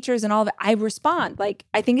facial features and all of it, I respond. Like,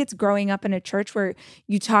 I think it's growing up in a church where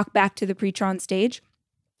you talk back to the preacher on stage.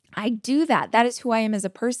 I do that. That is who I am as a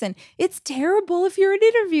person. It's terrible if you're an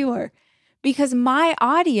interviewer because my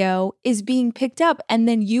audio is being picked up. And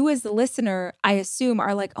then you as the listener, I assume,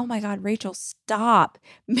 are like, oh my God, Rachel, stop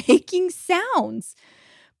making sounds.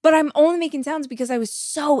 But I'm only making sounds because I was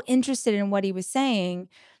so interested in what he was saying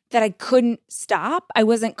that I couldn't stop. I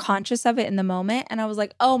wasn't conscious of it in the moment. And I was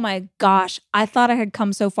like, oh my gosh, I thought I had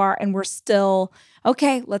come so far and we're still,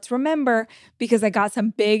 okay, let's remember, because I got some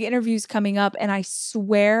big interviews coming up. And I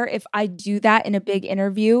swear if I do that in a big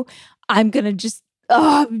interview, I'm going to just,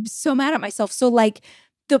 I'm so mad at myself. So like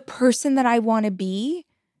the person that I want to be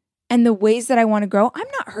and the ways that I want to grow, I'm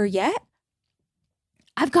not her yet.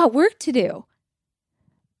 I've got work to do.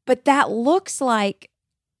 But that looks like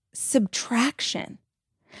subtraction.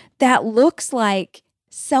 That looks like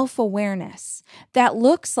self-awareness. That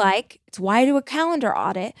looks like, it's why I do a calendar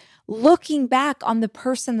audit, looking back on the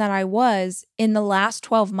person that I was in the last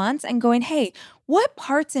 12 months and going, hey, what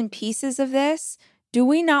parts and pieces of this do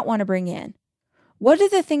we not want to bring in? What are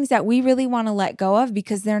the things that we really want to let go of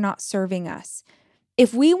because they're not serving us?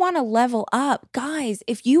 If we want to level up, guys,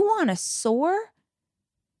 if you want to soar,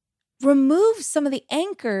 remove some of the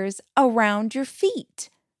anchors around your feet.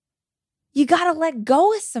 You got to let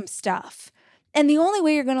go of some stuff. And the only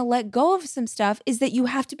way you're going to let go of some stuff is that you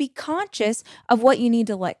have to be conscious of what you need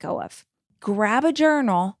to let go of. Grab a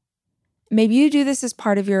journal. Maybe you do this as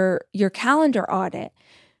part of your calendar audit,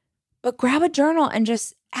 but grab a journal and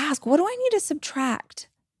just ask, what do I need to subtract?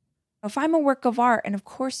 If I'm a work of art, and of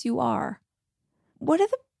course you are, what are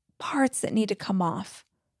the parts that need to come off?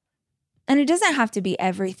 And it doesn't have to be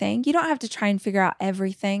everything. You don't have to try and figure out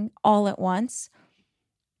everything all at once.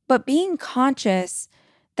 But being conscious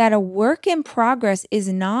that a work in progress is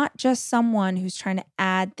not just someone who's trying to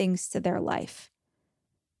add things to their life.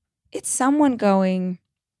 It's someone going,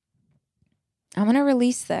 I'm going to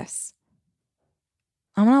release this.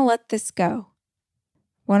 I'm going to let this go.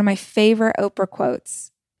 One of my favorite Oprah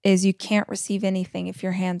quotes is, you can't receive anything if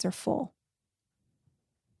your hands are full.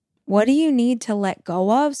 What do you need to let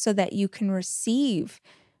go of so that you can receive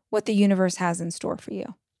what the universe has in store for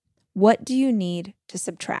you? What do you need to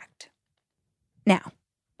subtract? Now,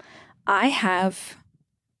 I have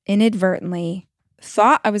inadvertently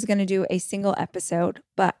thought I was going to do a single episode,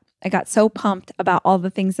 but I got so pumped about all the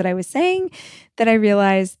things that I was saying that I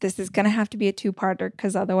realized this is going to have to be a two-parter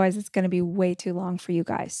because otherwise it's going to be way too long for you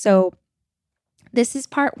guys. So this is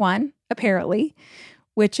part one, apparently,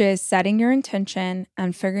 which is setting your intention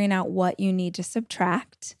and figuring out what you need to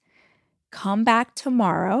subtract. Come back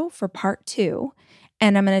tomorrow for part two,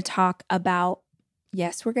 and I'm going to talk about,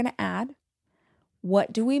 yes, we're going to add.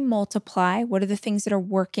 What do we multiply? What are the things that are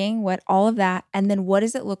working? What, all of that. And then what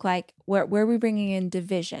does it look like? Where are we bringing in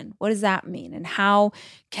division? What does that mean? And how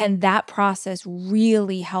can that process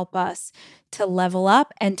really help us to level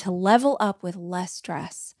up and to level up with less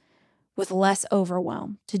stress, with less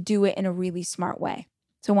overwhelm, to do it in a really smart way?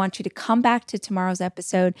 So I want you to come back to tomorrow's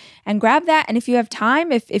episode and grab that. And if you have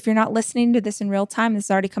time, if you're not listening to this in real time, this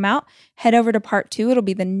has already come out, head over to part two. It'll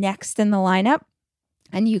be the next in the lineup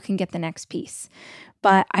and you can get the next piece.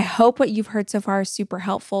 But I hope what you've heard so far is super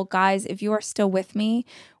helpful. Guys, if you are still with me,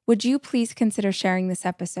 would you please consider sharing this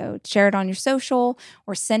episode? Share it on your social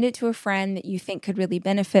or send it to a friend that you think could really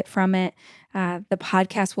benefit from it. The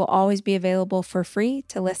podcast will always be available for free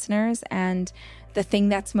to listeners. And the thing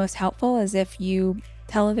that's most helpful is if you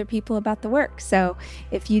tell other people about the work. So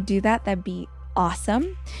if you do that, that'd be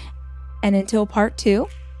awesome. And until part two,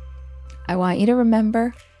 I want you to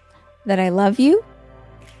remember that I love you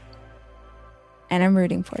and I'm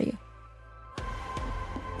rooting for you.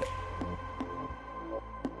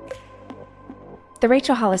 The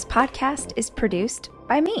Rachel Hollis Podcast is produced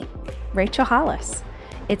by me, Rachel Hollis.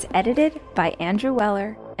 It's edited by Andrew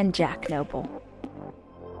Weller and Jack Noble.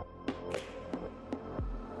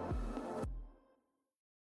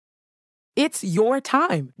 It's your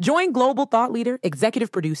time. Join global thought leader,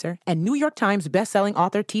 executive producer, and New York Times bestselling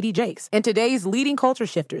author T.D. Jakes and today's leading culture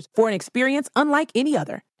shifters for an experience unlike any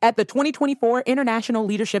other. At the 2024 International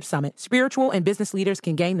Leadership Summit, spiritual and business leaders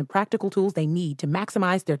can gain the practical tools they need to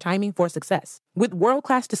maximize their timing for success. With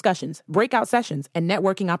world-class discussions, breakout sessions, and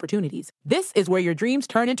networking opportunities, this is where your dreams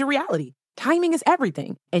turn into reality. Timing is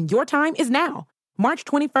everything, and your time is now. March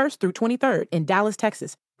 21st through 23rd in Dallas,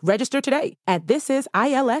 Texas. Register today at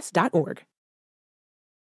thisisils.org.